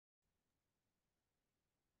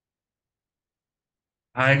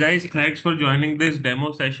Hi guys, thanks for joining this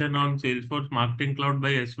demo session on Salesforce Marketing Cloud by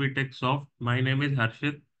𝗬𝒂𝒃. My name is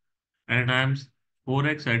Harshit and I am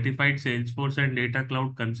 4x certified Salesforce and Data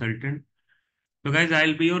Cloud consultant. So guys,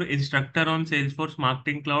 I'll be your instructor on Salesforce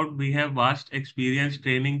Marketing Cloud. We have vast experience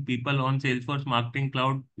training people on Salesforce Marketing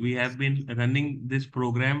Cloud. We have been running this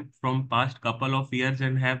program from past couple of years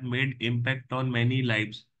and have made impact on many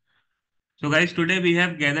lives. So guys, today we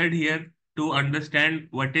have gathered here to understand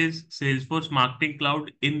what is Salesforce Marketing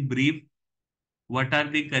Cloud in brief. What are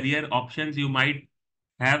the career options you might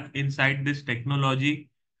have inside this technology?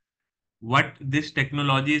 What this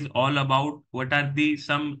technology is all about? What are the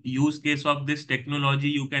some use case of this technology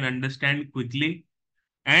you can understand quickly?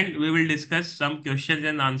 And we will discuss some questions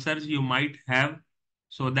and answers you might have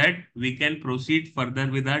so that we can proceed further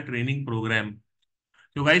with our training program.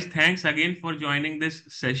 So guys, thanks again for joining this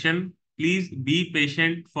session. Please be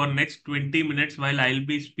patient for next 20 minutes while I'll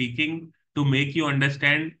be speaking to make you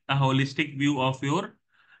understand a holistic view of your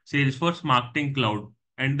Salesforce Marketing Cloud.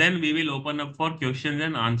 And then we will open up for questions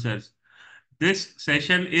and answers. This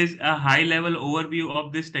session is a high level overview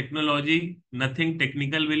of this technology. Nothing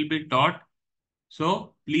technical will be taught.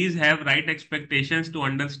 So please have right expectations to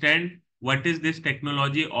understand what is this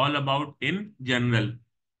technology all about in general.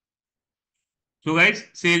 So guys,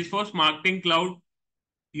 Salesforce Marketing Cloud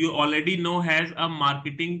you already know has a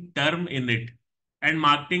marketing term in it. And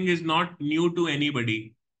marketing is not new to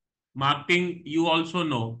anybody. Marketing, you also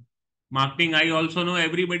know. Marketing, I also know.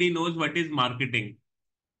 Everybody knows what is marketing.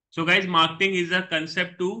 So, guys, marketing is a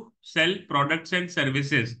concept to sell products and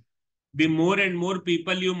services. The more and more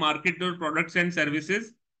people you market your products and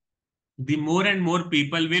services, the more and more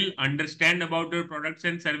people will understand about your products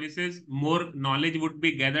and services. More knowledge would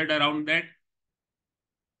be gathered around that.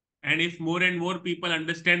 And if more and more people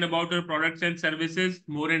understand about your products and services,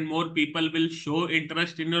 more and more people will show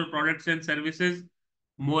interest in your products and services.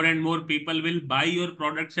 More and more people will buy your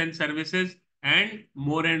products and services, and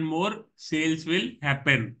more sales will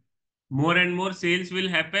happen. More and more sales will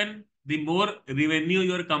happen, the more revenue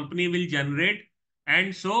your company will generate.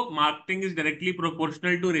 And so marketing is directly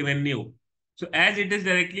proportional to revenue. So as it is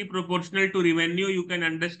directly proportional to revenue, you can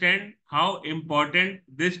understand how important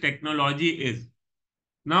this technology is.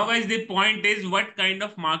 Now, guys, the point is what kind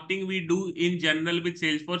of marketing we do in general with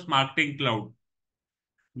Salesforce Marketing Cloud.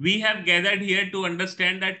 We have gathered here to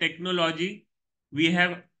understand that technology. We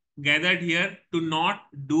have gathered here to not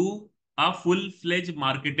do a full-fledged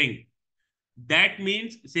marketing. That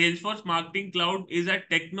means Salesforce Marketing Cloud is a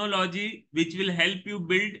technology which will help you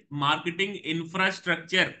build marketing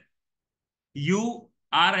infrastructure. You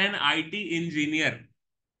are an IT engineer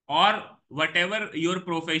or whatever your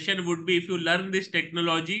profession would be. If you learn this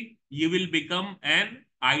technology, you will become an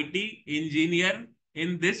IT engineer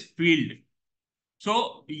in this field.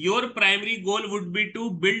 So your primary goal would be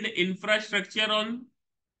to build infrastructure on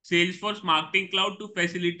Salesforce Marketing Cloud to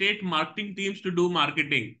facilitate marketing teams to do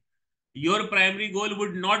marketing. Your primary goal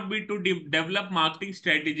would not be to develop marketing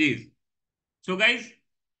strategies. So guys,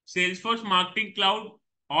 Salesforce Marketing Cloud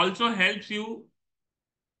also helps you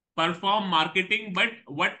perform marketing, but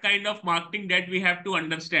what kind of marketing that we have to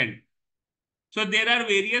understand. So there are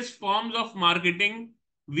various forms of marketing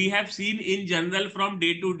we have seen in general from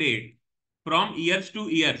day to day, from years to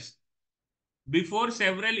years. Before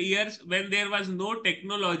several years, when there was no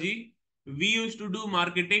technology, we used to do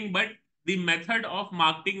marketing, but the method of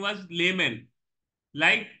marketing was layman.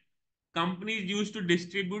 Like companies used to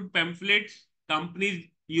distribute pamphlets, companies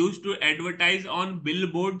used to advertise on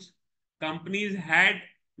billboards, companies had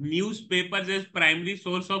newspapers as primary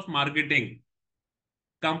source of marketing.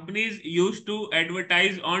 Companies used to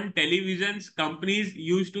advertise on televisions, companies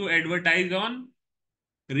used to advertise on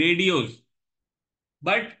radios.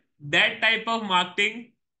 But that type of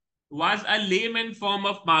marketing was a layman form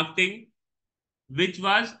of marketing which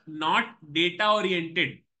was not data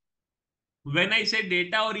oriented. When I say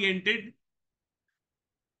data oriented,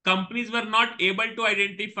 companies were not able to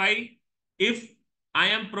identify if I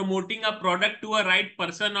am promoting a product to a right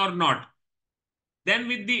person or not. Then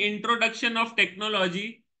with the introduction of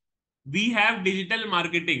technology, we have digital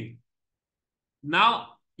marketing.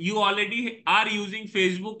 Now you already are using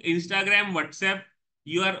Facebook, Instagram, WhatsApp.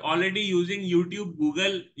 You are already using YouTube,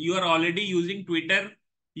 Google. You are already using Twitter.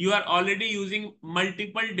 You are already using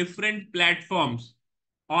multiple different platforms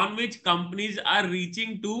on which companies are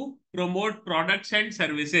reaching to promote products and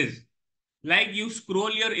services. Like you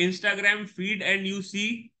scroll your Instagram feed and you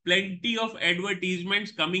see plenty of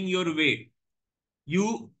advertisements coming your way.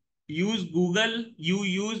 You use Google, you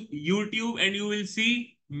use YouTube, and you will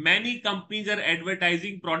see many companies are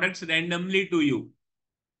advertising products randomly to you.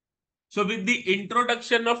 So with the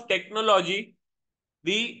introduction of technology,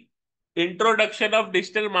 the introduction of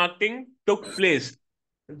digital marketing took place.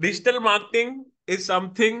 Digital marketing is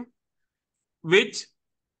something which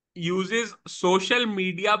uses social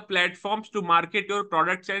media platforms to market your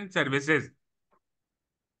products and services.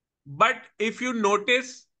 But if you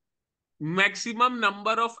notice, maximum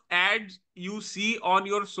number of ads you see on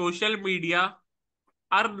your social media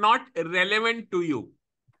are not relevant to you.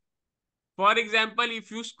 For example,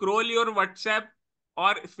 if you scroll your WhatsApp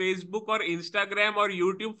or Facebook or Instagram or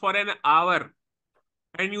YouTube for an hour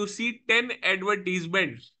and you see 10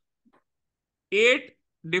 advertisements, 8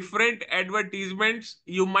 different advertisements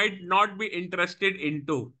you might not be interested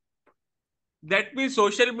into. That means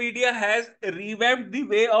social media has revamped the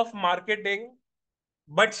way of marketing,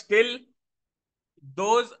 but still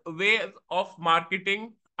those ways of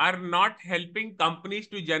marketing are not helping companies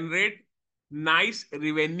to generate nice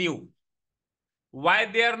revenue. Why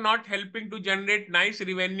they are not helping to generate nice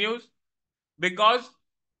revenues? Because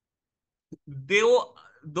they,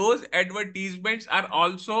 those advertisements are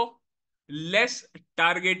also less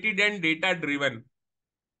targeted and data driven.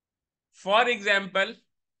 For example,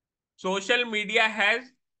 social media has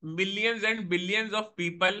millions and billions of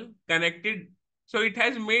people connected, so it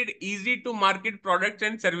has made easy to market products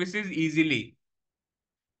and services easily.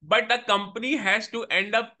 But a company has to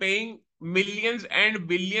end up paying millions and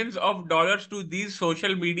billions of dollars to these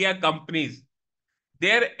social media companies.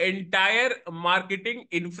 Their entire marketing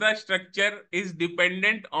infrastructure is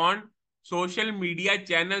dependent on social media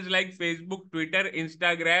channels like Facebook, Twitter,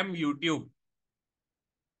 Instagram, YouTube.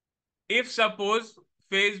 If suppose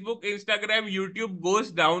Facebook, Instagram, YouTube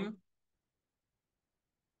goes down,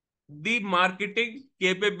 the marketing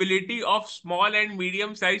capability of small and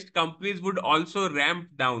medium-sized companies would also ramp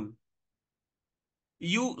down.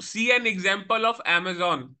 You see an example of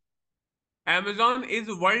Amazon. Amazon is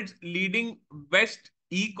world's leading best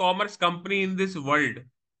e-commerce company in this world.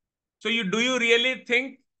 So do you really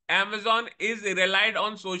think Amazon is relied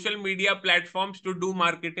on social media platforms to do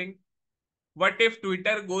marketing? What if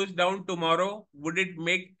Twitter goes down tomorrow? Would it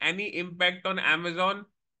make any impact on Amazon?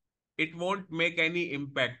 It won't make any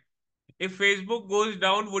impact. If Facebook goes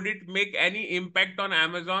down, would it make any impact on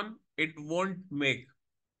Amazon? It won't make.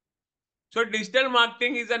 So digital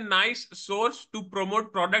marketing is a nice source to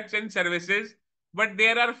promote products and services, but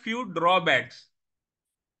there are few drawbacks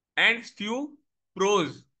and few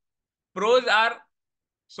pros. Pros are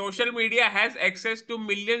social media has access to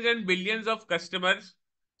millions and billions of customers.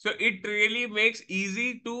 So it really makes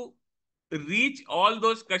easy to reach all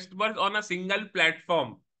those customers on a single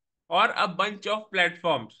platform or a bunch of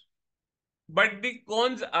platforms. But the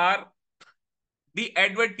cons are the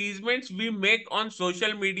advertisements we make on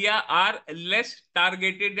social media are less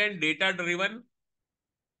targeted and data driven.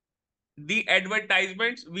 The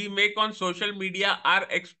advertisements we make on social media are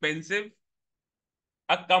expensive.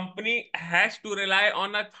 A company has to rely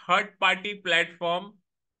on a third-party platform,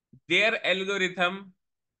 their algorithm,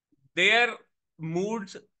 their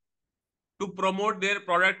moods to promote their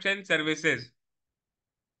products and services.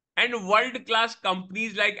 And world-class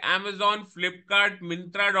companies like Amazon, Flipkart,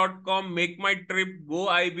 Myntra.com, Make My Trip,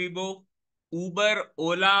 𝒂𝒑𝒂𝒏, Uber,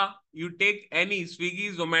 Ola, you take any,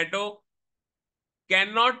 Swiggy, Zomato,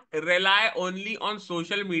 cannot rely only on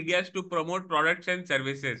social medias to promote products and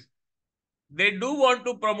services. They do want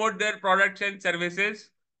to promote their products and services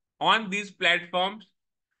on these platforms,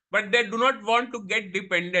 but they do not want to get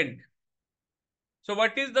dependent. So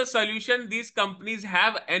what is the solution these companies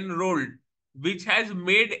have enrolled, which has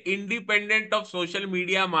made independent of social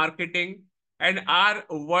media marketing and are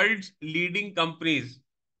world's leading companies?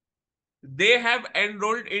 They have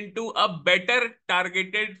enrolled into a better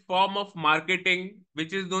targeted form of marketing,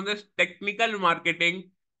 which is known as technical marketing,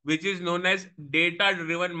 which is known as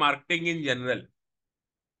data-driven marketing in general.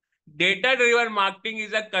 Data-driven marketing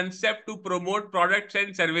is a concept to promote products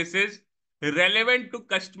and services relevant to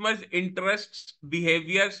customers' interests,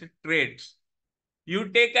 behaviors, traits. You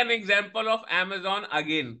take an example of Amazon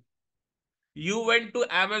again. You went to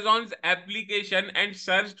Amazon's application and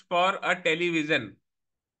searched for a television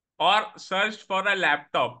or searched for a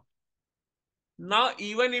laptop. Now,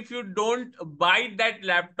 even if you don't buy that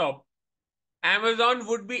laptop, Amazon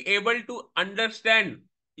would be able to understand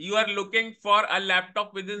you are looking for a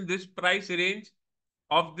laptop within this price range,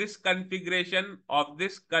 of this configuration, of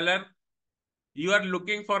this color. You are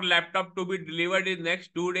looking for laptop to be delivered in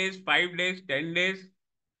next 2 days, 5 days, 10 days.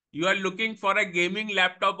 You are looking for a gaming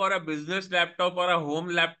laptop or a business laptop or a home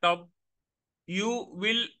laptop. You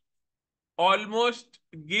will almost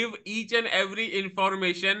give each and every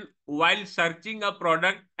information while searching a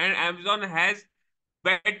product, and Amazon has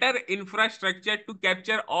better infrastructure to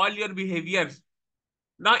capture all your behaviors.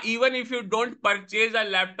 Now, even if you don't purchase a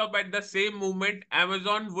laptop at the same moment,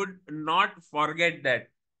 Amazon would not forget that.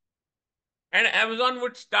 And Amazon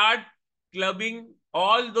would start clubbing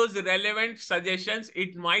all those relevant suggestions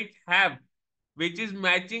it might have, which is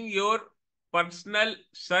matching your personal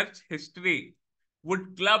search history,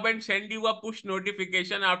 would club and send you a push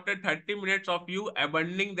notification after 30 minutes of you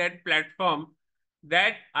abandoning that platform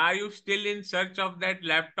that are you still in search of that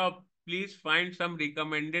laptop? Please find some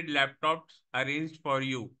recommended laptops arranged for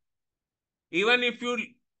you. Even if you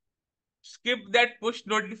skip that push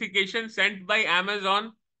notification sent by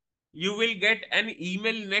Amazon, you will get an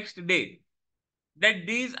email next day that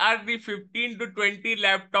these are the 15 to 20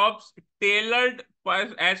 laptops tailored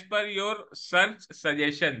as per your search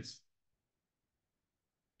suggestions.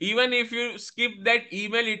 Even if you skip that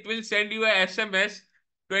email, it will send you a SMS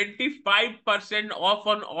 25% off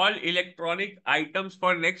on all electronic items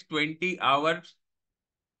for next 20 hours.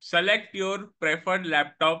 Select your preferred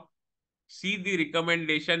laptop, see the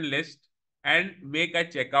recommendation list and make a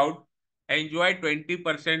checkout. Enjoy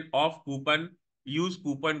 20% off coupon. Use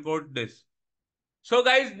coupon code this. So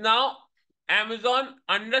guys, now Amazon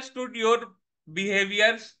understood your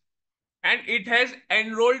behaviors and it has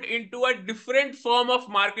enrolled into a different form of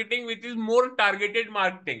marketing, which is more targeted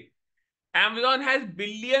marketing. Amazon has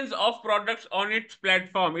billions of products on its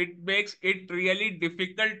platform. It makes it really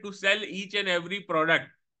difficult to sell each and every product.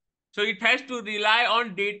 So it has to rely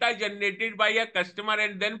on data generated by a customer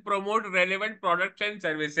and then promote relevant products and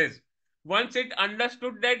services. Once it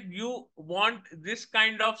understood that you want this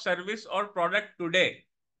kind of service or product today,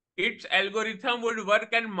 its algorithm would work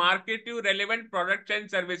and market you relevant products and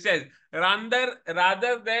services rather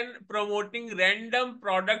than promoting random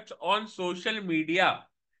products on social media.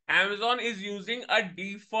 Amazon is using a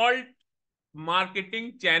default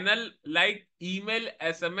marketing channel like email,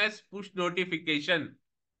 SMS, push notification.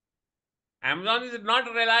 Amazon is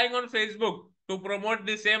not relying on Facebook to promote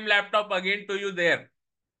the same laptop again to you there.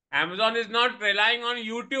 Amazon is not relying on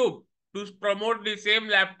YouTube to promote the same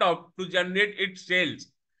laptop to generate its sales.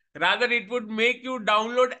 Rather, it would make you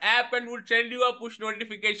download app and would send you a push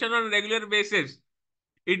notification on regular basis.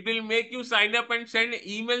 It will make you sign up and send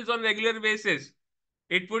emails on regular basis.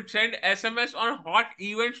 It would send SMS on hot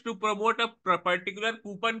events to promote a particular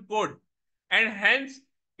coupon code. And hence,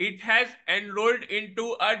 it has enrolled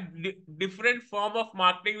into a different form of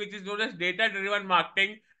marketing, which is known as data-driven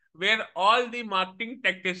marketing, where all the marketing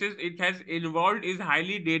tactics it has involved is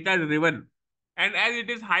highly data-driven. And as it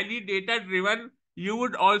is highly data-driven, you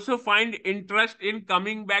would also find interest in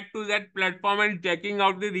coming back to that platform and checking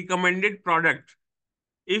out the recommended product.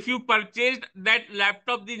 If you purchased that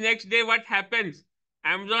laptop the next day, what happens?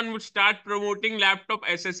 Amazon would start promoting laptop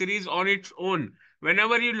accessories on its own.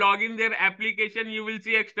 Whenever you log in their application, you will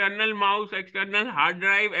see external mouse, external hard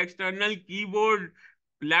drive, external keyboard,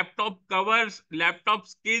 laptop covers, laptop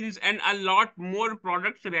skins, and a lot more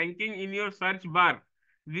products ranking in your search bar.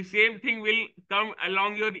 The same thing will come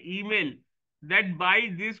along your email that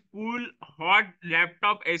buy this cool hot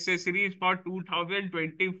laptop accessories for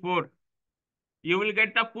 2024. You will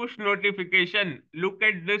get a push notification. Look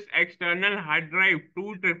at this external hard drive,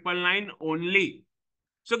 2999 only.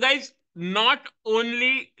 So guys, not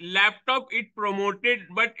only laptop it promoted,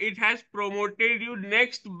 but it has promoted you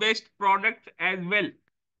next best products as well.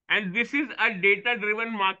 And this is a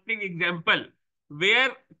data-driven marketing example where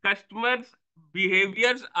customers'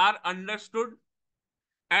 behaviors are understood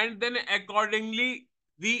and then accordingly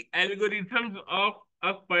the algorithms of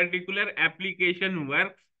a particular application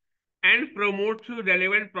works and promotes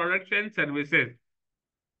relevant products and services.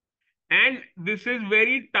 And this is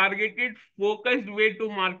very targeted, focused way to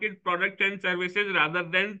market products and services rather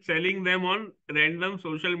than selling them on random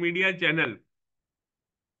social media channels.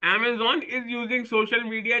 Amazon is using social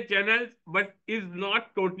media channels but is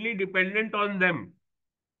not totally dependent on them.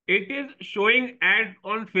 It is showing ads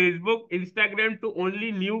on Facebook, Instagram to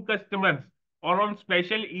only new customers or on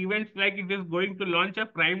special events like it is going to launch a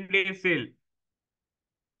Prime Day sale.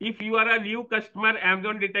 If you are a new customer,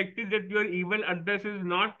 Amazon detected that your email address is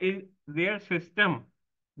not in their system.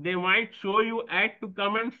 They might show you ad to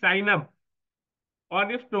come and sign up.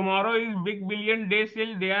 Or if tomorrow is Big Billion Day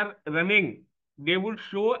sale they are running, they would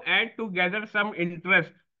show ad to gather some interest.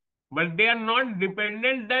 But they are not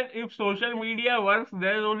dependent that if social media works,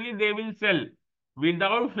 then only they will sell.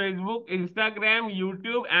 Without Facebook, Instagram,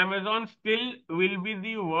 YouTube, Amazon still will be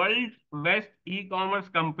the world's best e-commerce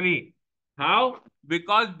company. How?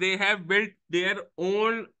 Because they have built their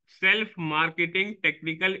own self-marketing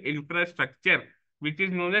technical infrastructure, which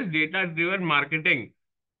is known as data-driven marketing.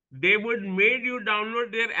 They would make you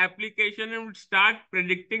download their application and would start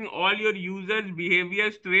predicting all your users'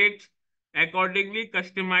 behavior traits accordingly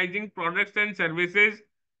customizing products and services,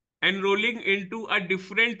 enrolling into a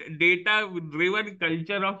different data-driven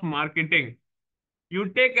culture of marketing. You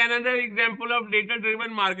take another example of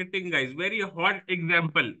data-driven marketing, guys. Very hot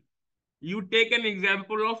example. You take an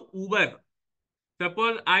example of Uber.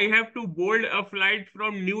 Suppose I have to board a flight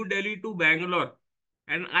from New Delhi to Bangalore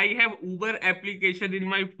and I have Uber application in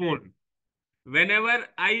my phone. Whenever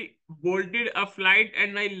I boarded a flight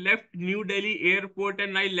and I left New Delhi airport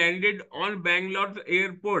and I landed on Bangalore's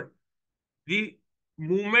airport, the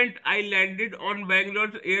moment I landed on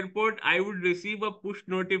Bangalore's airport, I would receive a push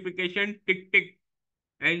notification tick tick.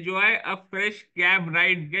 Enjoy a fresh cab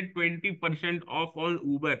ride, get 20% off on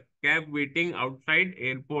Uber. Cab waiting outside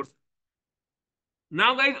airport.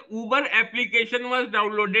 Now guys, Uber application was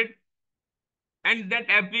downloaded and that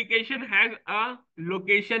application has a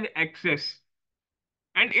location access.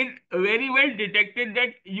 And it very well detected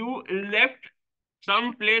that you left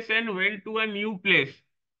some place and went to a new place.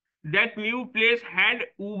 That new place had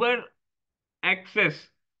Uber access.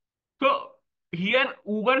 So here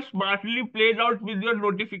Uber smartly played out with your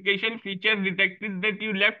notification feature, detected that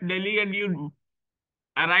you left Delhi and you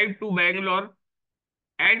arrived to Bangalore,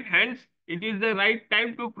 and hence it is the right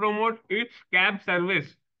time to promote its cab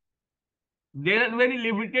service. There are very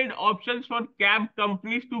limited options for cab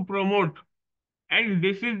companies to promote, and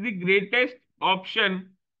this is the greatest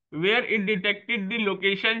option where it detected the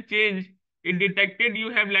location change. It detected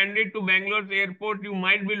you have landed to Bangalore's airport, you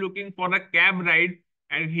might be looking for a cab ride,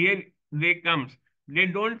 and here they comes. They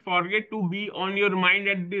don't forget to be on your mind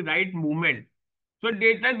at the right moment. So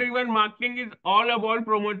data driven marketing is all about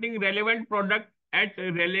promoting relevant product at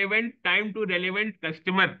relevant time to relevant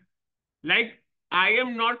customer. Like I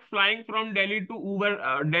am not flying from Delhi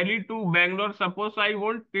to Bangalore. Suppose I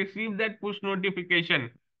won't receive that push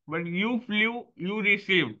notification, but you flew, you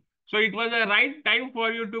received. So it was a right time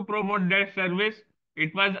for you to promote that service.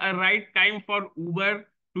 It was a right time for Uber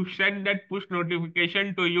to send that push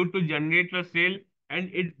notification to you to generate a sale, and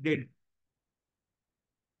it did.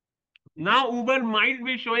 Now Uber might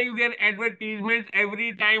be showing their advertisements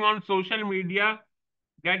every time on social media.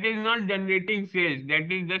 That is not generating sales.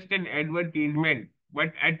 That is just an advertisement.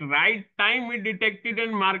 But at right time it detected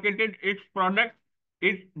and marketed its product,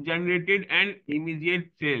 it generated an immediate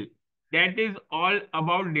sale. That is all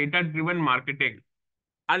about data-driven marketing.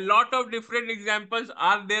 A lot of different examples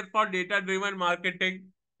are there for data-driven marketing.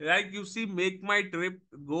 Like you see Make My Trip,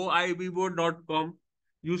 𝒂𝒑𝒂𝒏.com.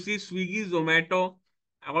 You see Swiggy, Zomato.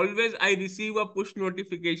 Always I receive a push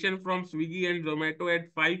notification from Swiggy and Zomato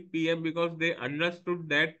at 5 p.m. because they understood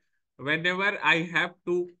that whenever I have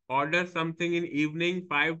to order something in evening,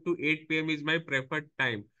 5 to 8 p.m. is my preferred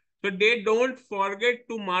time. So they don't forget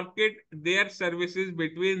to market their services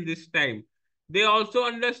between this time. They also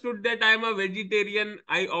understood that I am a vegetarian.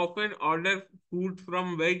 I often order food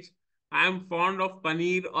from veg. I am fond of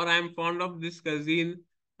paneer or I am fond of this cuisine.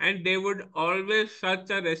 And they would always search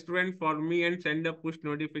a restaurant for me and send a push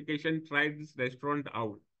notification, try this restaurant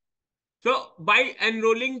out. So by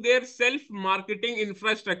enrolling their self-marketing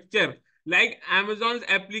infrastructure, like Amazon's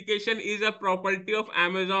application is a property of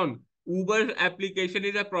Amazon, Uber's application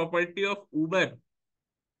is a property of Uber,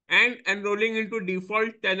 and enrolling into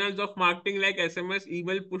default channels of marketing like SMS,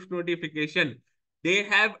 email, push notification. They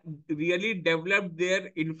have really developed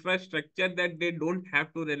their infrastructure that they don't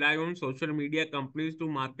have to rely on social media companies to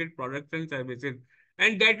market products and services.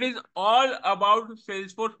 And that is all about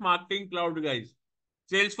Salesforce Marketing Cloud, guys.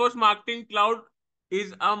 Salesforce Marketing Cloud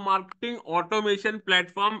is a marketing automation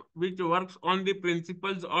platform which works on the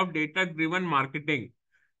principles of data-driven marketing.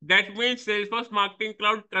 That means Salesforce Marketing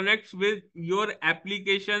Cloud connects with your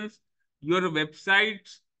applications, your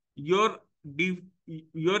websites, your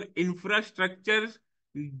your infrastructures,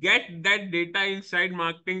 get that data inside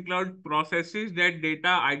Marketing Cloud, processes that data,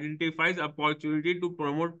 identifies opportunity to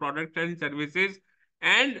promote products and services,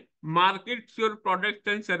 and markets your products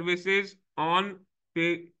and services on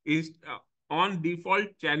is on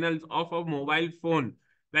default channels of a mobile phone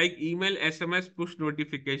like email, SMS, push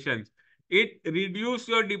notifications. It reduces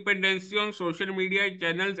your dependency on social media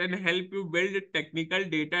channels and help you build technical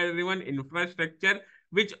data-driven infrastructure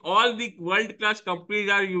which all the world-class companies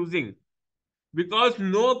are using. Because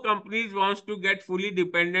no companies wants to get fully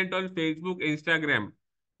dependent on Facebook, Instagram.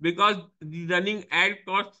 Because the running ad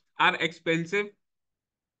costs are expensive.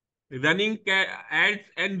 Running ads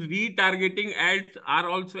and retargeting ads are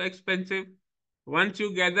also expensive. Once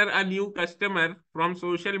you gather a new customer from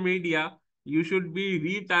social media, you should be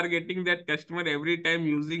retargeting that customer every time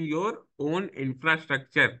using your own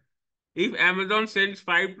infrastructure. If Amazon sends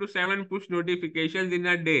 5 to 7 push notifications in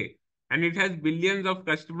a day and it has billions of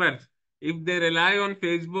customers, if they rely on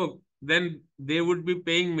Facebook, then they would be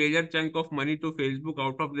paying major chunk of money to Facebook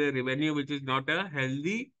out of their revenue, which is not a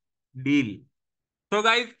healthy deal. So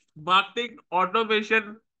guys, marketing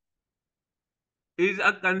automation is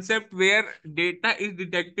a concept where data is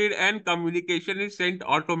detected and communication is sent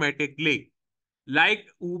automatically. Like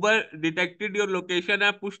Uber detected your location,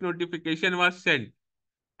 a push notification was sent.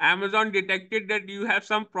 Amazon detected that you have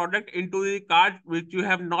some product into the cart which you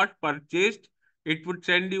have not purchased. It would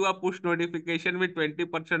send you a push notification with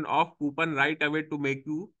 20% off coupon right away to make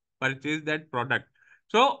you purchase that product.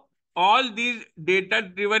 So all these data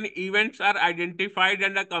driven events are identified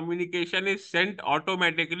and a communication is sent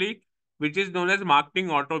automatically, which is known as marketing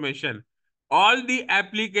automation. All the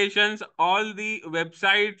applications, all the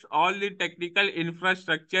websites, all the technical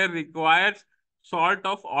infrastructure requires sort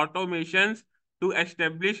of automations to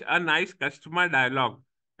establish a nice customer dialogue.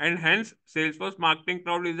 And hence, Salesforce Marketing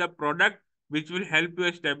Cloud is a product which will help you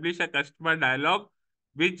establish a customer dialogue,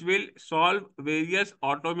 which will solve various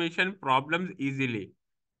automation problems easily.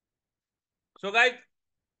 So, guys,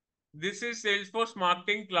 this is Salesforce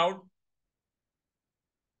Marketing Cloud,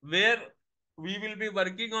 where we will be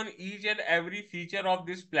working on each and every feature of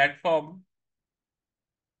this platform.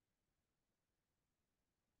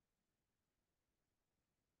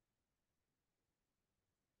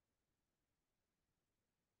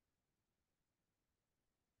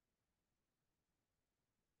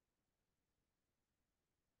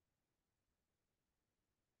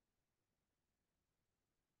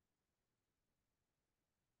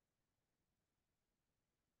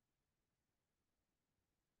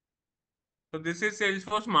 So, this is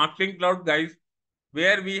Salesforce Marketing Cloud, guys,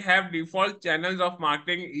 where we have default channels of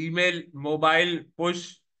marketing: email, mobile,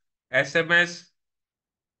 push, SMS,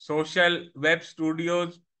 social, web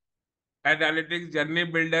studios, analytics, journey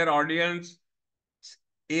builder, audience,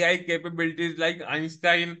 AI capabilities like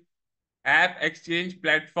Einstein, app exchange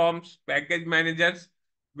platforms, package managers,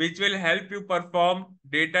 which will help you perform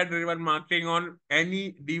data-driven marketing on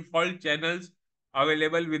any default channels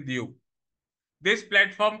available with you. This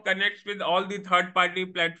platform connects with all the third-party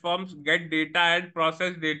platforms, get data and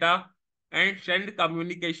process data, and send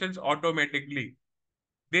communications automatically.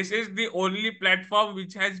 This is the only platform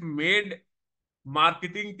which has made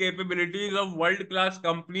marketing capabilities of world-class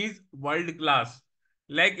companies world-class.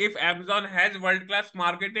 Like if Amazon has world-class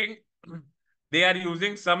marketing, they are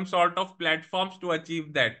using some sort of platforms to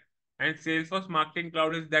achieve that. And Salesforce Marketing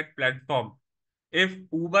Cloud is that platform. If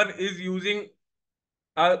Uber is using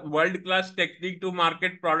a world-class technique to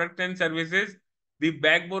market products and services, the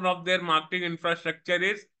backbone of their marketing infrastructure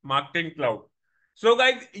is Marketing Cloud. So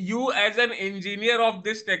guys, you as an engineer of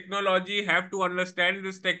this technology have to understand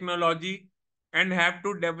this technology and have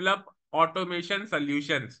to develop automation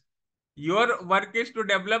solutions. Your work is to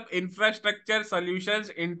develop infrastructure solutions,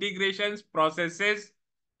 integrations, processes,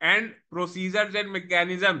 and procedures and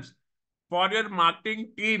mechanisms for your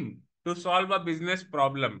marketing team to solve a business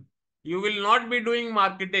problem. You will not be doing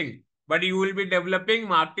marketing, but you will be developing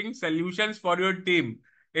marketing solutions for your team.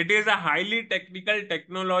 It is a highly technical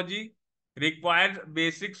technology, requires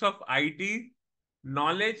basics of IT,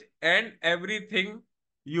 knowledge, and everything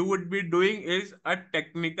you would be doing is a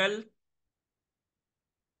technical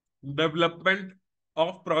development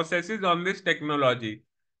of processes on this technology.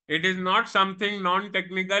 It is not something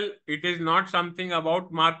non-technical. It is not something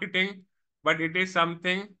about marketing, but it is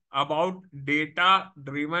something about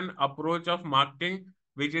data-driven approach of marketing,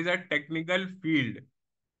 which is a technical field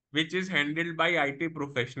which is handled by IT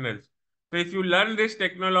professionals. So if you learn this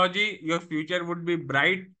technology, your future would be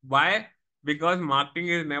bright. Why? Because marketing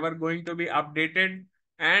is never going to be updated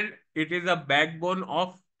and it is a backbone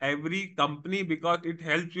of every company because it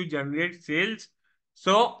helps you generate sales.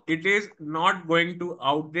 So it is not going to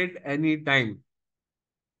outdate any time.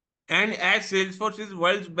 And as Salesforce is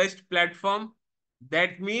world's best platform,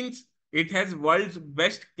 that means it has world's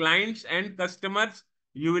best clients and customers.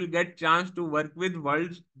 You will get chance to work with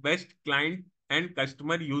world's best client and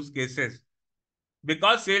customer use cases.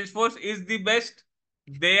 Because Salesforce is the best,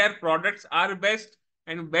 their products are best,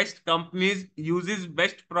 and best companies uses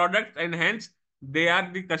best products, and hence they are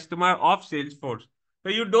the customer of Salesforce. So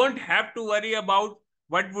you don't have to worry about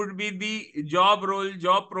what would be the job role,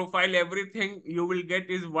 job profile, everything you will get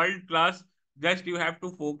is world class. Just you have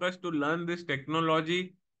to focus to learn this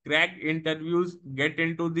technology, crack interviews, get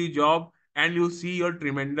into the job, and you see your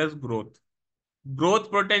tremendous growth.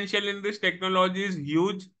 Growth potential in this technology is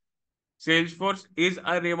huge. Salesforce is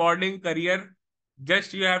a rewarding career.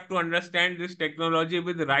 Just you have to understand this technology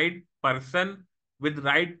with the right person, with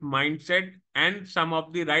right mindset, and some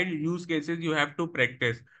of the right use cases you have to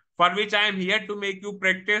practice. For which I am here to make you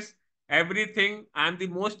practice. everything. I'm the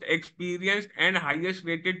most experienced and highest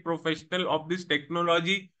rated professional of this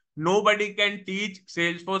technology. Nobody can teach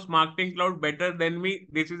Salesforce Marketing Cloud better than me.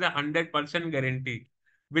 This is a 100% guarantee.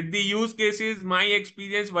 With the use cases, my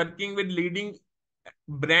experience working with leading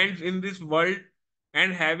brands in this world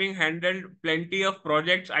and having handled plenty of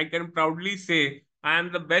projects, I can proudly say I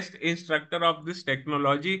am the best instructor of this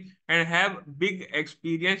technology and have big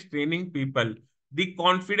experience training people. The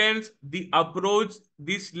confidence, the approach,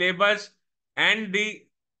 the syllabus, and the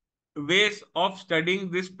ways of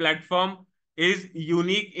studying this platform is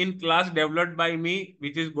unique in class developed by me,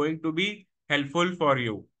 which is going to be helpful for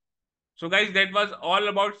you. So guys, that was all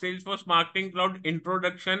about Salesforce Marketing Cloud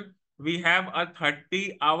introduction. We have a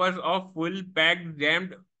 30 hours of full packed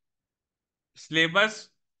jammed syllabus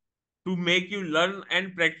to make you learn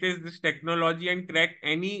and practice this technology and crack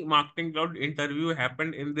any marketing cloud interview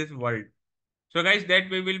happened in this world. So guys, that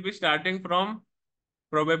we will be starting from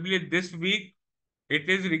probably this week. It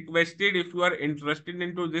is requested if you are interested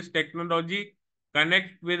into this technology,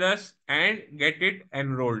 connect with us and get it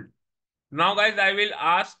enrolled. Now guys, I will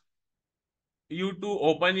ask you to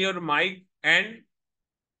open your mic and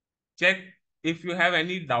check if you have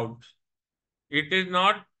any doubts. It is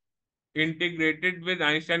not integrated with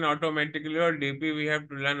Einstein automatically or DP. We have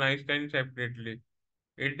to learn Einstein separately.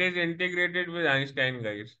 It is integrated with Einstein,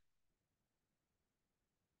 guys.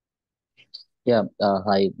 Yeah,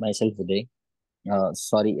 hi, myself Uday.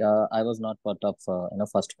 Sorry, I was not part of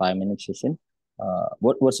first 5 minute session.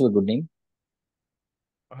 What's your good name?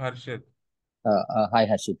 Harshit. Hi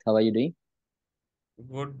Harshit, how are you doing?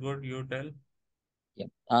 Good, good. You tell. Yeah,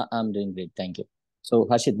 I'm doing great, thank you. So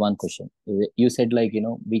Harshit, one question. You said like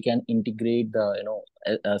we can integrate the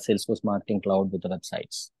Salesforce Marketing Cloud with the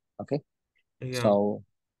websites. Okay, Yeah. so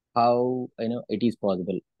how it is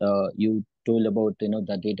possible? You told about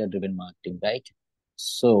the data driven marketing, right?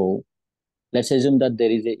 So let's assume that there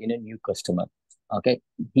is a new customer. Okay,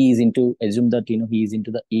 he is into assume that he is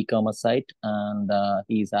into the e-commerce site, and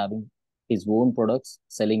he is having his own products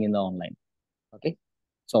selling in the online. Okay,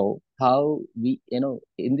 so how we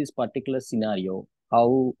in this particular scenario,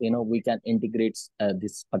 how we can integrate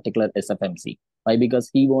this particular SFMC? Why? Because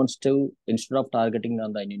he wants to, instead of targeting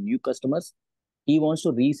on the new customers, he wants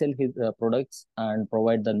to resell his products and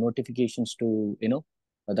provide the notifications to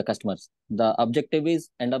the customers. The objective is,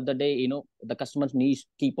 end of the day, the customers need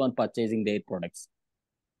keep on purchasing their products.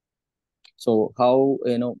 So how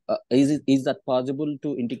is that possible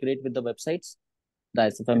to integrate with the websites, the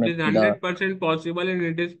It SFM, is the 100% possible and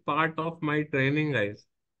it is part of my training, guys.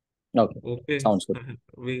 okay, Okay. sounds good.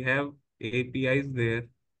 We have APIs there,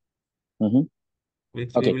 Mm-hmm.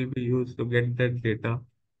 which we Okay, will be used to get that data.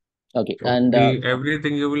 okay, So and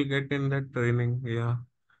everything you will get in that training. Yeah.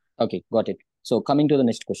 okay, got it. So coming to the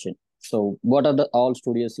next question. So what are the all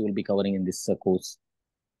studios you will be covering in this course?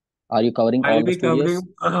 Are you covering I'll all the be studios?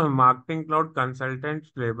 covering marketing cloud consultant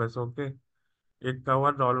syllabus. Okay. It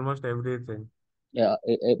covers almost everything. Yeah,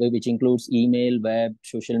 which includes email, web,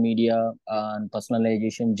 social media, and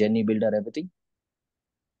personalization, journey builder, everything.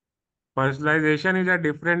 Personalization is a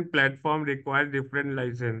different platform, requires different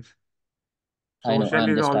license. I know. Social I'm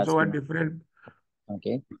is just also a asking. different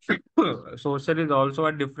Okay. social is also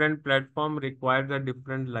a different platform, requires a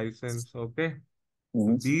different license. Okay.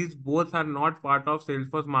 Mm-hmm. These both are not part of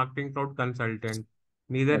Salesforce Marketing Cloud Consultant.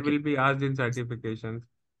 Neither Okay. will be asked in certifications.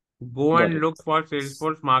 Go Got and it. look for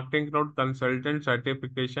Salesforce Marketing Cloud Consultant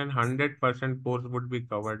certification. 100% course would be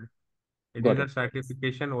covered. It is Got a it.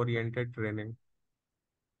 certification oriented training.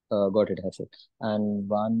 Got it, Harshit. And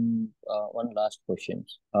one last question.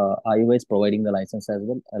 Are you guys providing the license as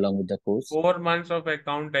well along with the course? 4 months of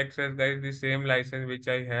account access, guys. The same license which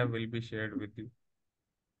I have will be shared with you.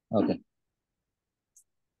 Okay.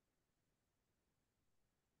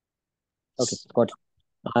 Okay. Got it.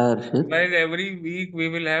 Hi Harshit. Guys, every week we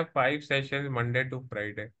will have 5 sessions, Monday to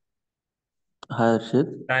Friday. Hi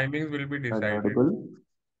Harshit. Timings will be Am I decided. audible?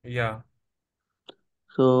 Yeah.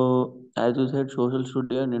 So, as you said, Social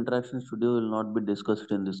Studio and Interaction Studio will not be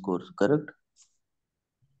discussed in this course, correct?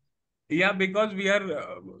 Yeah, because we are,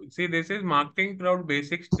 see, this is Marketing Cloud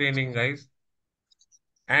Basics training, guys.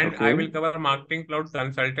 And I Okay. will cover Marketing Cloud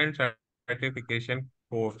Consultant certification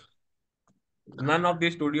course. None of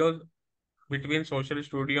the studios between Social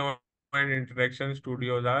Studio and Interaction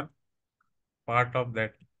Studios are part of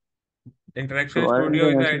that. Interaction So, I have Studio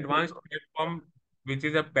is an an SFMC. advanced platform, which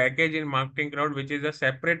is a package in Marketing Cloud, which is a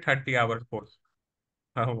separate 30 hours course.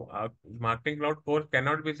 Marketing Cloud course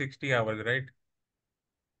cannot be 60 hours, right?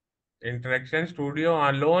 Interaction Studio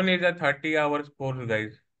alone is a 30 hours course,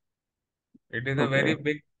 guys. It is a Okay. very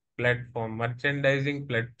big platform, merchandising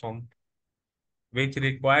platform. which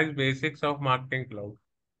requires basics of Marketing Cloud.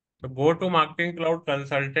 So go to Marketing Cloud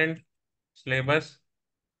consultant syllabus.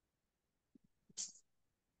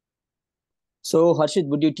 So, Harshit,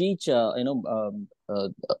 would you teach,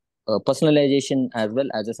 personalization as well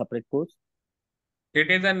as a separate course? It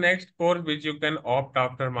is the next course which you can opt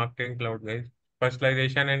after Marketing Cloud, guys.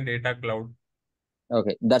 Personalization and Data Cloud.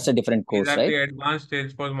 Okay, that's a different These course, are right? the advanced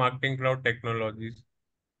Salesforce Marketing Cloud technologies.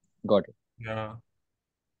 Got it. Yeah.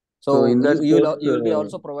 So So in that course, you'll be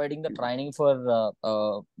also providing the training for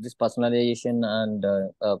this personalization and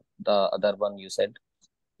the other one you said.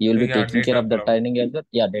 You'll be Yeah, taking care Data of the Cloud. training as well.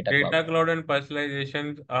 Yeah, data cloud. Data Cloud and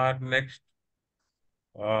personalizations are next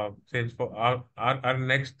Salesforce are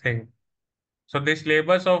next thing. So the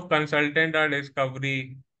syllabus of consultant are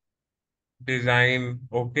discovery, design,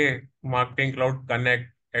 okay, Marketing Cloud Connect,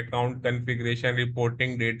 account configuration,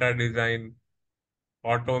 reporting, data design,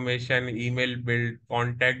 automation, email build,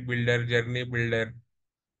 contact builder, journey builder.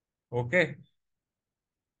 Okay.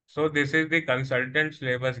 So this is the consultant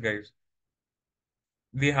syllabus, guys.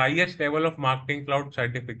 The highest level of Marketing Cloud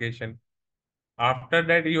certification. After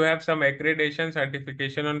that, you have some accreditation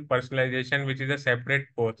certification on personalization, which is a separate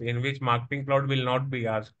course in which Marketing Cloud will not be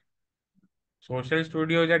asked. Social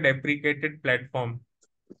Studio is a deprecated platform.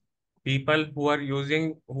 People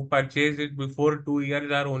who purchased it before 2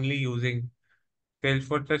 years are only using.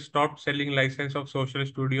 Salesforce has stopped selling license of Social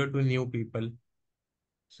Studio to new people.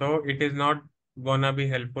 So it is not gonna be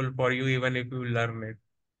helpful for you even if you learn it.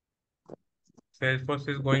 Salesforce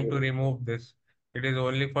is going to remove this. It is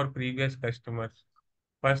only for previous customers.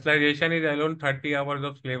 Personalization is alone 30 hours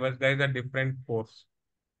of syllabus, guys, a different course.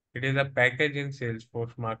 It is a package in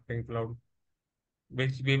Salesforce Marketing Cloud,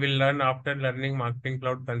 which we will learn after learning Marketing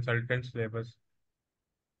Cloud Consultant syllabus.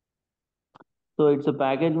 so it's a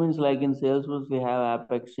package means like in Salesforce we have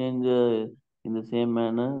App Exchange in the same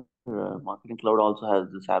manner. Marketing Cloud also has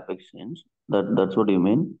this App Exchange. That's what you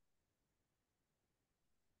mean?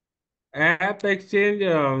 App Exchange,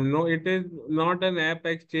 no, it is not an App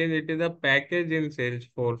Exchange. It is a package in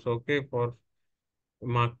Salesforce, okay, for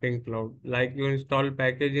Marketing Cloud. Like you install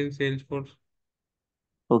package in Salesforce,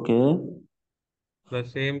 Okay. the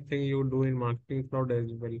same thing you do in Marketing Cloud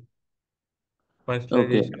as well. Okay.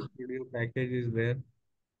 Personalization Studio package is there.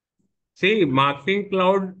 See, Marketing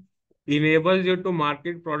Cloud enables you to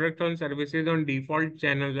market products and services on default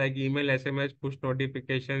channels like email, SMS, push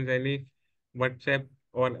notifications, any WhatsApp,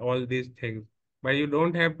 or all these things. But you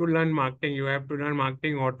don't have to learn marketing, you have to learn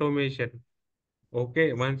marketing automation.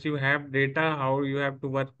 Okay, once you have data, how you have to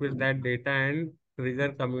work with that data and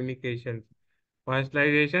trigger communications.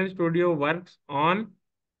 Personalization Studio works on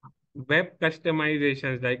web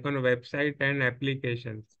customizations like on website and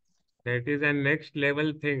applications. That is a next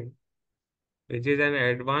level thing, which is an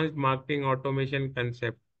advanced marketing automation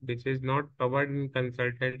concept, which is not covered in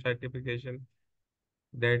consultant certification.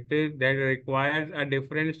 That requires a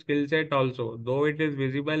different skill set also, though it is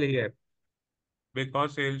visible here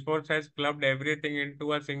because Salesforce has clubbed everything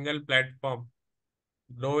into a single platform,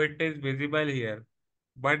 though it is visible here.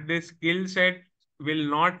 But the skill set will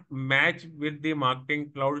not match with the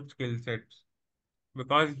marketing cloud skill sets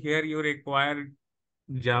because here you require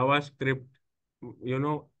JavaScript. You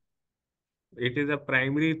know, it is a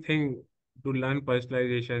primary thing to learn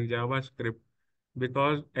personalization, JavaScript,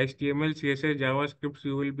 because HTML, CSS, JavaScripts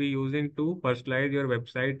you will be using to personalize your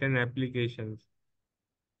website and applications.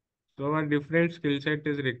 So a different skill set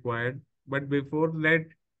is required. But before that,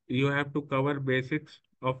 you have to cover basics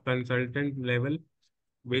of consultant level,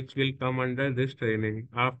 which will come under this training.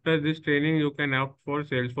 After this training, you can opt for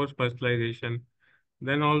Salesforce personalization.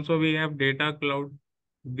 Then also we have data cloud.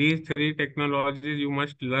 These three technologies you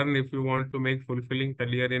must learn if you want to make fulfilling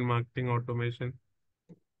career in marketing automation.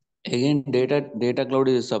 Again, data cloud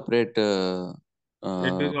is a separate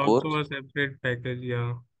It is also course. a separate package,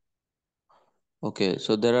 yeah. Okay,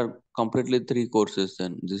 so there are completely three courses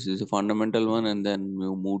then. This is a fundamental one, and then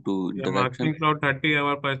you move to Yeah, interaction. marketing cloud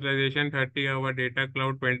 30-hour personalization, 30-hour data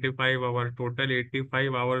cloud, 25 hours, total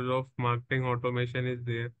 85 hours of marketing automation is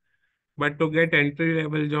there. But to get entry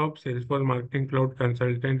level job, Salesforce marketing cloud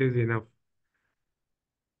consultant is enough.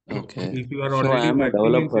 Okay, If you are so I already am a working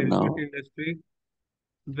in developer Salesforce now. industry,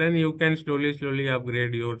 then you can slowly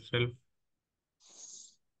upgrade yourself.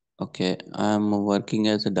 Okay, I am working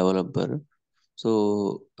as a developer.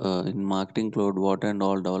 So in marketing cloud, what and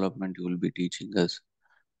all development you will be teaching us,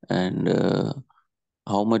 and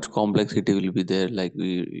how much complexity will be there? Like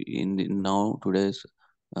we in now today's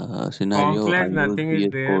scenario, I Complex, use nothing is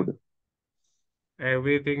VS there. Code.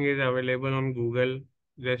 Everything is available on Google.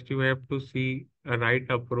 Just you have to see a right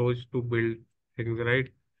approach to build things, right?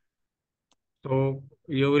 So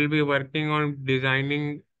you will be working on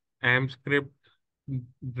designing AMP script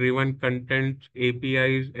driven content,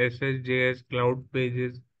 APIs, SSJS, cloud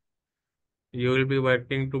pages. You will be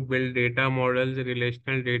working to build data models,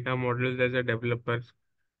 relational data models as a developer.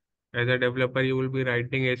 As a developer, you will be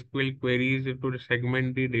writing SQL queries to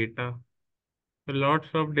segment the data. So lots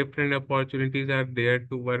of different opportunities are there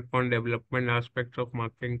to work on development aspects of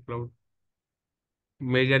Marketing Cloud.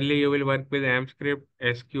 Majorly, you will work with AMP script,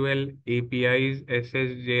 SQL, APIs,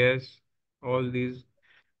 SSJS, all these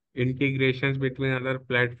integrations between other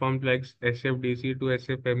platforms like SFDC to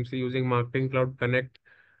SFMC using Marketing Cloud Connect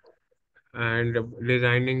and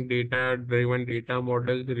designing data-driven data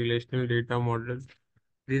models, relational data models.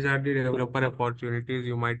 These are the developer opportunities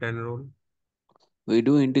you might enroll. We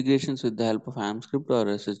do integrations with the help of AMP script or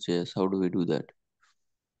SSJS. How do we do that?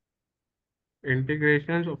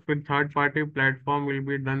 Integrations with third-party platform will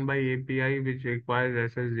be done by API, which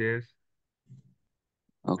requires SSJS.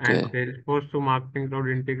 And Okay. Salesforce to Marketing Cloud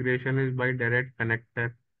integration is by direct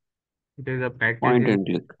connector. It is a package Point in and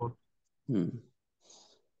click. Salesforce.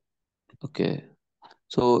 Okay.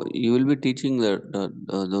 So you will be teaching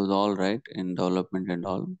those all, right, in development and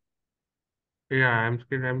all. Yeah, I'm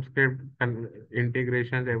scared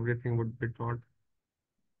integrations, everything would be taught.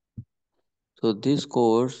 So this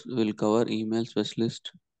course will cover email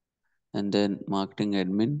specialist and then marketing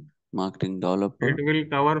admin, marketing developer. It will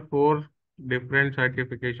cover 4 different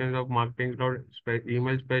certifications of Marketing Cloud,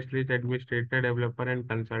 email specialist, administrator, developer, and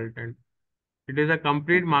consultant. It is a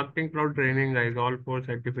complete Marketing Cloud training, guys. All 4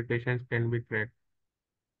 certifications can be cracked.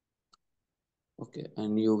 Okay,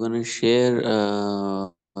 and you're gonna share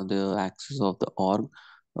the access of the org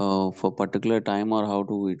for particular time, or how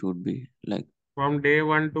do it would be like? From day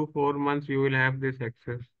 1 to 4 months, you will have this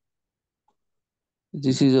access.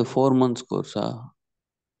 This is a 4 months course, huh?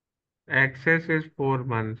 Access is 4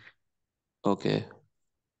 months. Okay.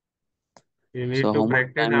 You So need to how much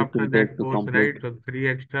practice time it after will take that to course, right? complete? So 3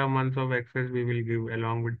 extra months of access we will give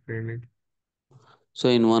along with training. So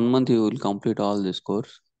in 1 month you will complete all this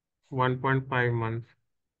course? 1.5 months.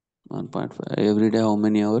 1.5. Every day how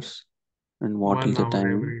many hours? And what is 1 the hour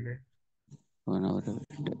time? every day. 1 hour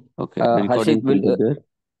every day. Okay. Harshit, Recordings will be there?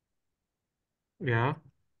 Yeah.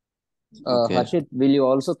 Okay. Harshit, will you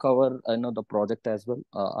also cover, the project as well?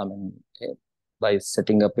 By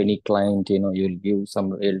setting up any client, you'll give some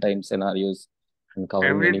real-time scenarios and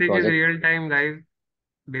covering any Everything is project. real time, guys.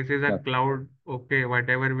 This is a No. cloud. Okay,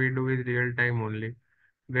 whatever we do is real time only.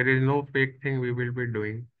 There is no fake thing we will be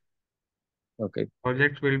doing. Okay.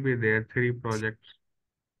 Projects will be there, 3 projects.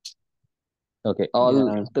 Okay. All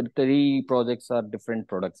Yeah. the 3 projects are different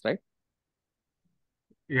products, right?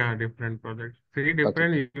 Yeah, different projects. 3 Okay.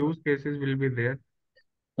 different use cases will be there,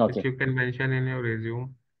 which Okay. you can mention in your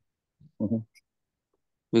resume. Mhm.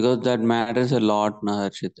 Because that matters a lot, na,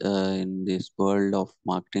 Harshit, in this world of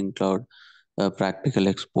marketing cloud. Practical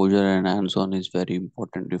exposure and hands-on is very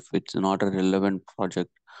important. If it's not a relevant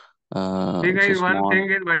project, See, it's a guys, one small. thing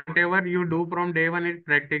is whatever you do from day 1 is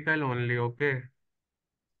practical only, okay?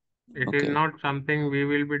 It is Okay. not something we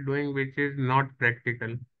will be doing which is not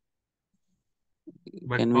practical.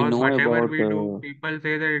 Can we Because know whatever about? we do, people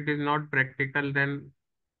say that it is not practical, then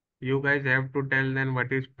you guys have to tell them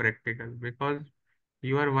what is practical. Because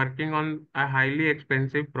you are working on a highly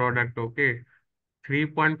expensive product, okay?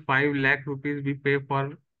 3.5 lakh rupees we pay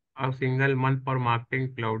for a single month for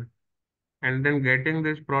Marketing Cloud. And then getting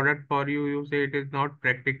this product for you, you say it is not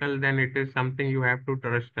practical, then it is something you have to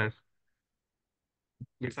trust us.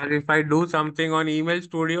 Because if I do something on Email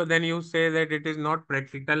Studio, then you say that it is not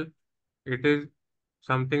practical. It is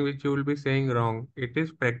something which you will be saying wrong. It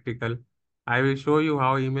is practical. I will show you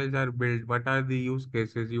how emails are built. What are the use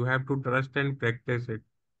cases? You have to trust and practice it.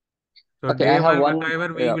 So Okay. I day have 1, one.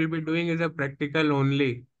 whatever we Yeah. will be doing is a practical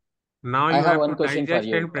only. Now I you have have one to question for digest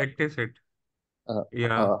you. and practice it. Uh,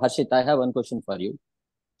 Yeah. Harshit, I have one question for you.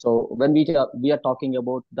 So when we are talking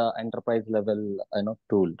about the enterprise level,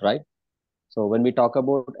 tool, right? So when we talk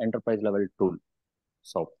about enterprise level tool,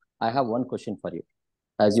 so I have one question for you.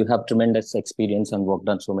 As you have tremendous experience and worked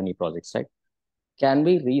on so many projects, right? Can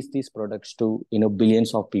we reach these products to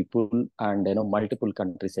billions of people and multiple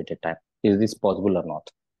countries at a time? Is this possible or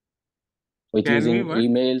not? With Can we using what?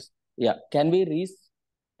 emails, yeah. Can we reach,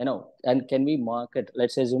 and can we market?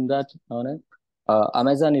 Let's assume that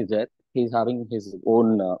Amazon is there. He's having his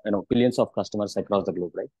own billions of customers across the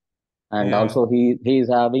globe, right? And Yeah. also he is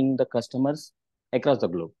having the customers across the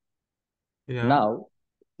globe. Yeah.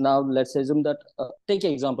 Now let's assume that take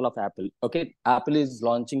an example of Apple. Okay, Apple is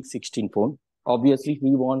launching 16 phone. Obviously,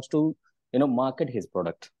 he wants to market his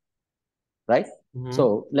product, right? Mm-hmm.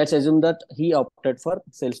 So let's assume that he opted for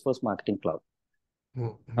Salesforce Marketing Cloud.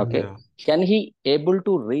 Okay. Yeah. Can he able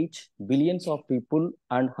to reach billions of people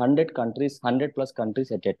and 100 countries, 100 plus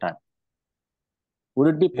countries at a time?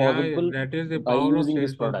 Would it be Yeah, possible that is the by power of using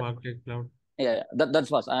this Salesforce product? Marketing Cloud. Yeah,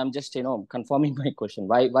 that's what I am just confirming my question.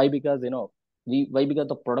 Why? Because why? Because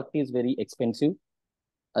the product is very expensive.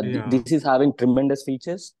 Yeah. This is having tremendous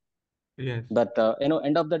features, Yes. but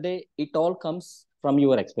end of the day, it all comes from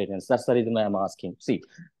your experience. That's the reason why I'm asking. See,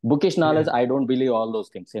 bookish knowledge, Yes. I don't believe all those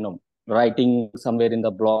things. Writing somewhere in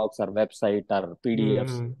the blogs or website or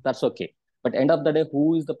PDFs, Mm-hmm. that's okay. But end of the day,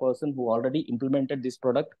 who is the person who already implemented this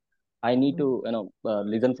product? I need to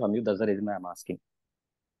listen from you. That's the reason why I'm asking.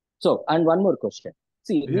 So, and one more question.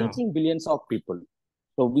 See, Yeah. reaching billions of people.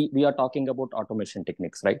 So we are talking about automation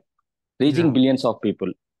techniques, right? Reaching Yeah. billions of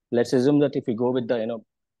people. Let's assume that if we go with the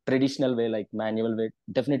traditional way, like manual way,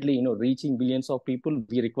 definitely reaching billions of people,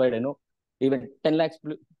 we require even 10 lakhs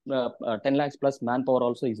 10 lakhs plus manpower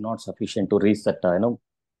also is not sufficient to reach that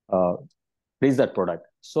uh, reach that product.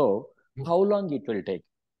 So how long it will take?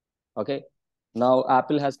 Okay, now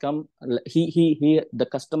Apple has come. He the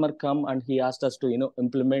customer come and he asked us to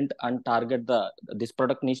implement and target the this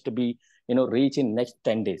product needs to be reach in next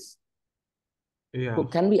 10 days. So Yeah.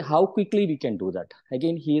 can we, how quickly we can do that?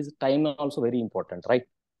 Again, his time also very important, right?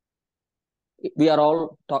 We are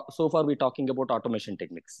all so far we talking about automation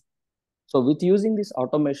techniques. So with using these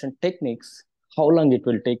automation techniques, how long it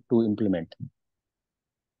will take to implement?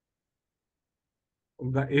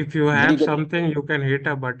 If you Did you have get? something, you can hit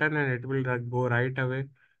a button and it will go right away.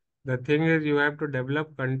 The thing is, you have to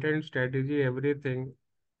develop content strategy, everything.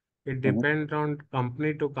 It Mhm. depends on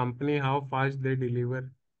company to company how fast they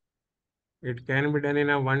deliver. It can be done in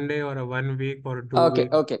a 1 day or a 1 week or 2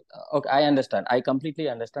 weeks. Okay. I understand. I completely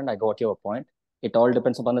understand. I got your point. It all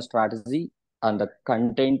depends upon the strategy and the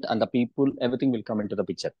content and the people. Everything will come into the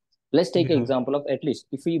picture. Let's take an Yeah. example of at least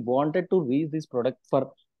if we wanted to reach this product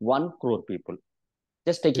for 1 crore people.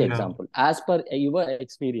 Just take an Yeah. example. As per your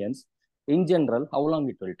experience, in general, how long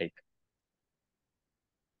it will take?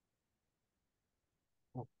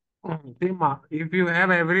 If you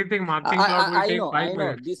have everything, Marketing Cloud will take I five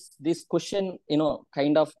know. minutes. This question,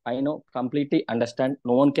 kind of, I know, completely understand.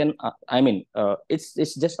 No one can. I mean, it's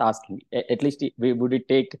just asking. At least, would it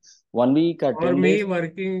take 1 week or For 10 me, days?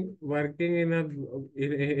 working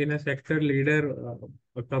in a sector leader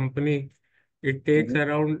a company, it takes Mhm.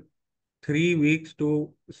 around 3 weeks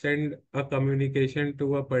to send a communication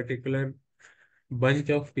to a particular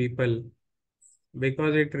bunch of people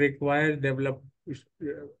because it requires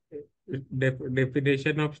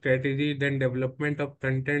definition of strategy, then development of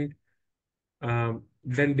content,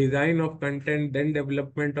 then design of content, then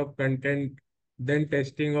development of content, then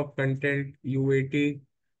testing of content, UAT,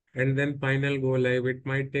 and then final go live. It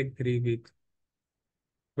might take 3 weeks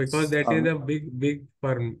because that is Um, a big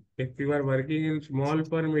firm. If you are working in small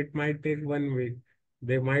firm, it might take 1 week.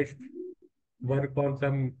 They might work on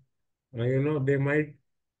some, they might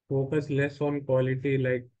focus less on quality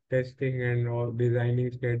like testing and or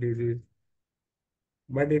designing strategies.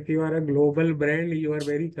 But if you are a global brand, you are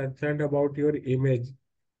very concerned about your image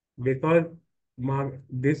because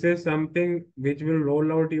this is something which will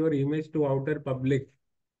roll out your image to outer public,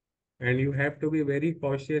 and you have to be very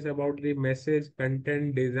cautious about the message,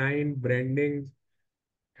 content, design, branding,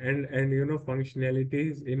 and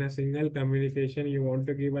functionalities in a single communication. You want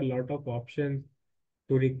to give a lot of options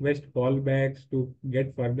to request callbacks, to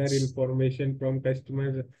get further information from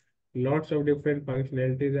customers. Lots of different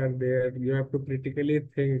functionalities are there. You have to critically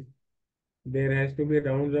think. There has to be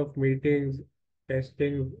rounds of meetings,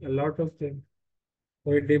 testing, a lot of things.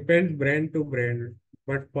 So it depends brand to brand.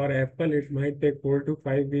 But for Apple, it might take 4 to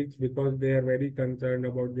 5 weeks because they are very concerned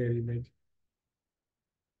about their image.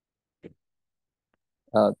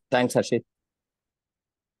 Thanks, Harshit.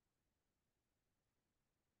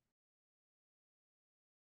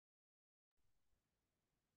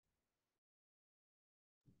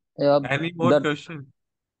 Any more That questions?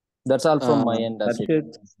 that's all from my Uh, end,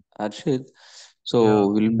 Harshit. Arshit, Yeah. so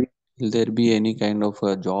will there be any kind of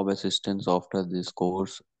job assistance after this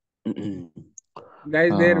course?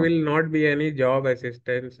 Guys, there uh, will not be any job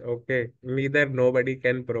assistance. Okay. Neither nobody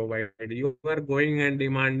can provide. You are going and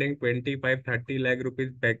demanding 25, 30 lakh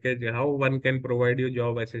rupees package. How one can provide you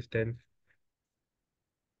job assistance?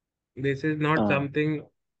 This is not uh, something,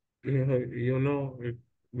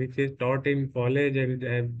 which is taught in college and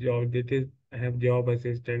have job. This is have job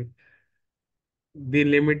assistance. The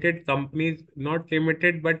limited companies, not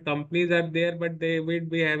limited, but companies are there, but they will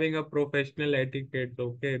be having a professional etiquette.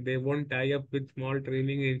 Okay. They won't tie up with small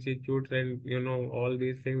training institutes and, all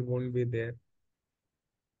these things won't be there.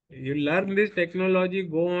 You learn this technology,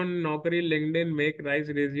 go on Naukri, LinkedIn, make nice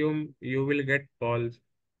resume, you will get calls.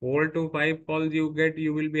 4 to 5 calls you get,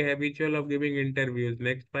 you will be habitual of giving interviews.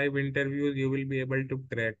 Next 5 interviews you will be able to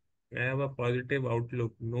crack. I have a positive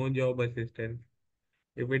outlook, no job assistance.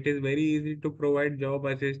 If it is very easy to provide job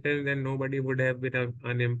assistance, then nobody would have been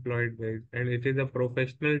unemployed, guys. And it is a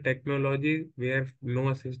professional technology where no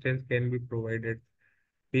assistance can be provided.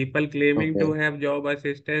 People claiming to Okay. have job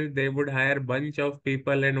assistance, they would hire bunch of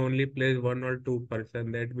people and only place 1 or 2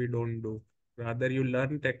 person. That we don't do. Rather, you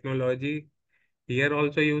learn technology. Here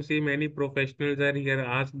also you see many professionals are here.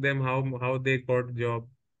 Ask them how they got job.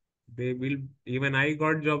 They will, even I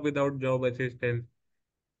got job without job assistance.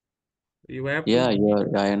 You have to Yeah, I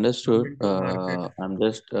come understood. into market. I'm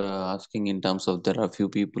just asking in terms of there are few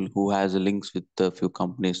people who has links with a few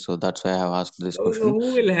companies, so that's why I have asked this So question.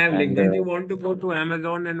 who will have link? And If you want to go to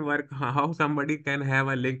Amazon and work, how somebody can have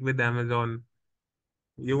a link with Amazon?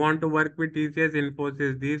 You want to work with TCS,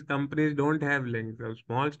 Infosys. These companies don't have links. So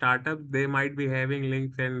small startups, they might be having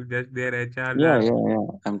links and just their HRs yeah, are. yeah, yeah.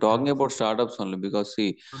 I'm Yeah. talking about startups only because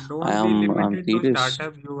see, So don't be I'm limited to serious.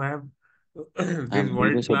 startups. You have this I'm serious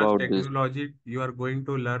world-class about this. technology. You are going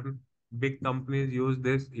to learn. Big companies use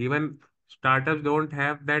this. Even startups don't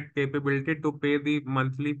have that capability to pay the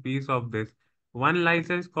monthly fees of this. One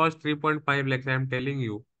license costs 3.5 lakhs. I'm telling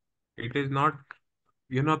you. It is not,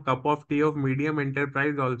 cup of tea of medium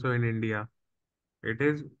enterprise also in India. It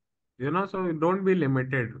is, so don't be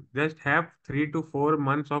limited. Just have 3 to 4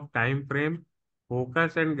 months of time frame,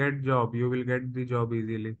 focus and get job. You will get the job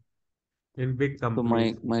easily in big So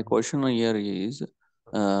companies. my question here is,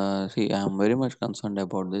 see, I'm very much concerned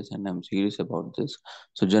about this, and I'm serious about this.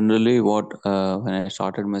 So generally, what when I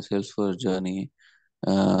started my Salesforce journey,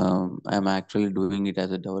 I'm actually doing it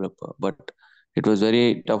as a developer, but it was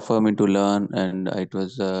very tough for me to learn, and it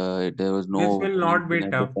was there was no This will openings not in be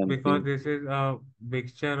tough because SFMC. this is a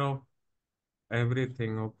mixture of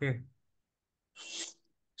everything. Okay.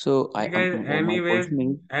 So Because my anyways, question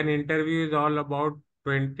is, an interview is all about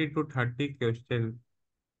 20 to 30 questions.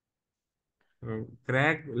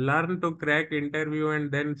 Learn to crack interview and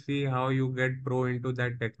then see how you get pro into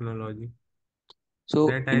that technology. so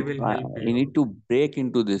That I will help we you. need to break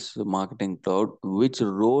into this marketing cloud. Which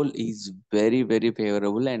role is very very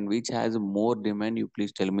favorable and which has more demand? You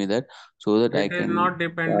please tell me that so that I It is can not start.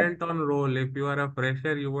 dependent on role. If you are a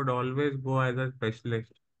fresher, you would always go as a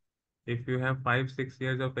specialist. If you have 5, 6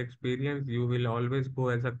 years of experience, you will always go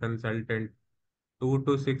as a consultant. 2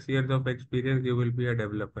 to 6 years of experience, you will be a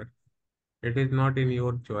developer. It is not in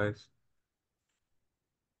your choice.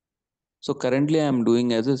 So currently I'm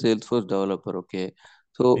doing as a Salesforce developer. Okay.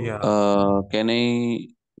 So Yeah. can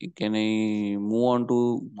I move on to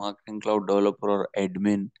marketing cloud developer or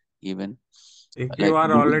admin even? If you Like,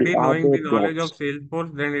 are already are knowing there the knowledge of jobs?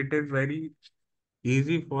 Salesforce, then it is very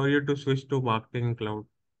easy for you to switch to marketing cloud.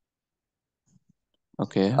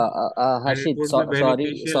 Okay. And it Harshit, would be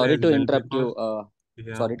beneficial sorry as to well interrupt you. because,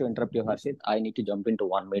 yeah, Sorry to interrupt you, Harshit. I need to jump into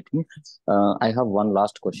one meeting. I have one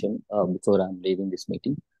last question before I'm leaving this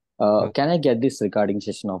meeting. Can I get this recording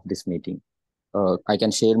session of this meeting? I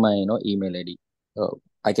can share my email ID. Uh,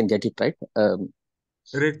 I can get it right.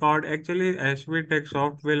 record. Actually,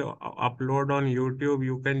 𝗍𝒂𝒔𝒆 will upload on YouTube.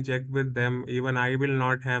 You can check with them. Even I will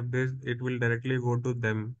not have this. It will directly go to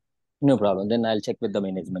them. No problem. Then I'll check with the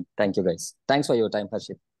management. Thank you, guys. Thanks for your time,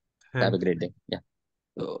 Harshit. Have a Thanks. great day. Yeah.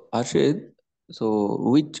 So Arshid, so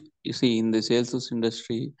which you see in the Salesforce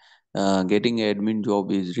industry, getting an admin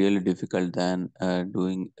job is really difficult than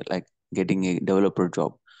doing like getting a developer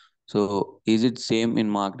job. So is it same in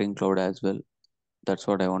marketing cloud as well? That's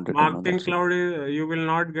what I wanted to know. Marketing That's it. cloud is, you will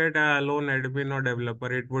not get a lone admin or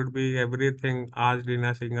developer. It would be everything asked in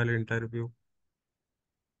a single interview.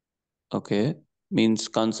 Okay. Means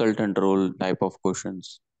consultant role type of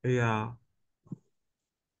questions. Yeah.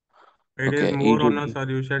 It is Okay. more Is on a it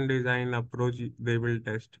solution design approach they will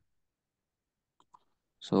test.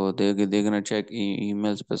 so they're gonna check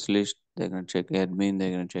email specialist, they're gonna check admin,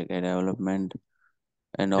 they're gonna check a development,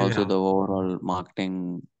 and also Yeah. the overall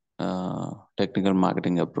marketing, technical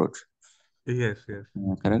marketing approach. Yes, yes.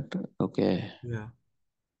 Correct? Okay. Yeah.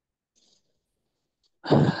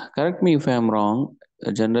 Correct me if I'm wrong.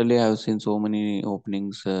 Generally, I've seen so many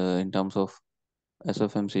openings in terms of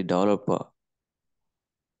SFMC developer.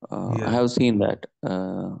 I Yeah. have seen that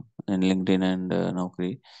in LinkedIn and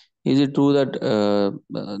Naukri. Is it true that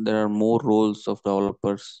there are more roles of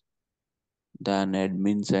developers than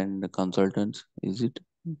admins and consultants? Is it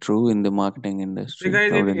true in the marketing industry, Because in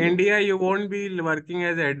cloud industry? India, you won't be working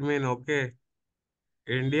as admin, okay?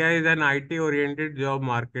 India is an IT oriented job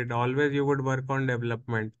market. Always you would work on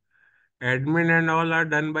development. Admin and all are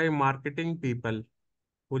done by marketing people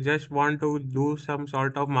who just want to do some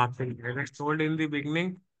sort of marketing. As I told in the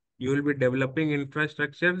beginning, you will be developing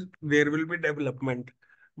infrastructure, there will be development.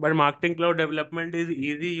 But marketing cloud development is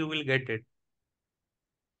easy, you will get it.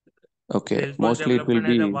 Okay, Salesforce mostly it will development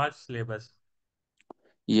has a be, vast syllabus.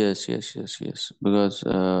 yes, yes, yes, yes. Because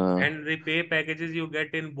And the pay packages you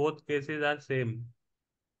get in both cases are same.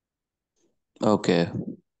 okay,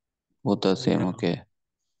 both are same. Yeah. Okay.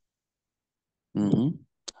 Mm-hmm.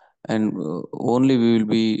 And only we will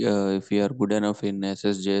be if we are good enough in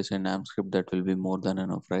SSJS and AMP that will be more than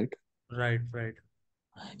enough, right? Right, right.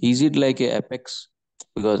 Is it like a Apex?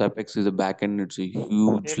 Because Apex is a backend, it's a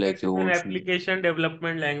huge, like Apex a is an ocean. application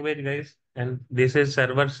development language, guys, and this is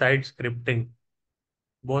server-side scripting.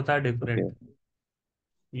 Both are Okay, different.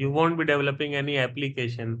 You won't be developing any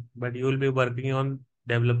application, but you will be working on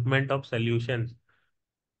development of solutions.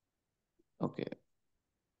 okay.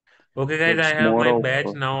 Okay, So guys, I it's have more my of batch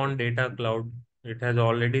now on Data Cloud. It has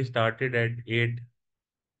already started at 8,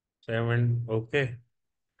 7. Okay,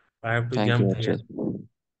 I have to thank you, jump here. Harshit.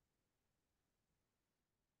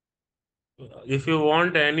 If you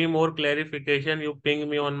want any more clarification, you ping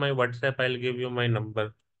me on my WhatsApp. I'll give you my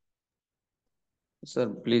number. Sir,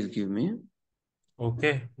 please give me.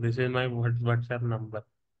 Okay, this is my WhatsApp number.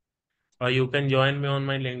 Or you can join me on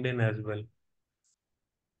my LinkedIn as well.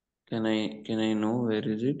 Can I know where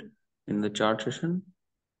is it in the chart session?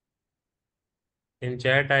 In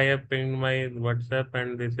chat, I have pinged my WhatsApp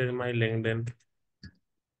and this is my LinkedIn.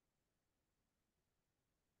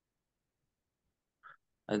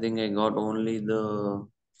 I think I got only the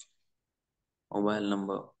mobile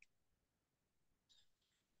number.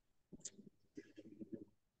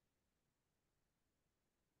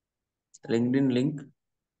 LinkedIn link.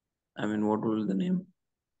 I mean, what will the name?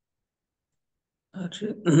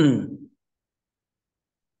 Harshit.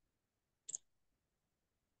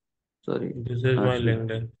 Sorry, This is my Harshit.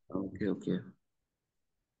 LinkedIn. Okay, okay.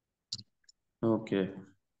 Okay,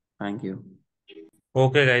 thank you.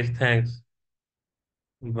 Okay, guys, thanks.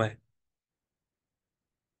 Bye.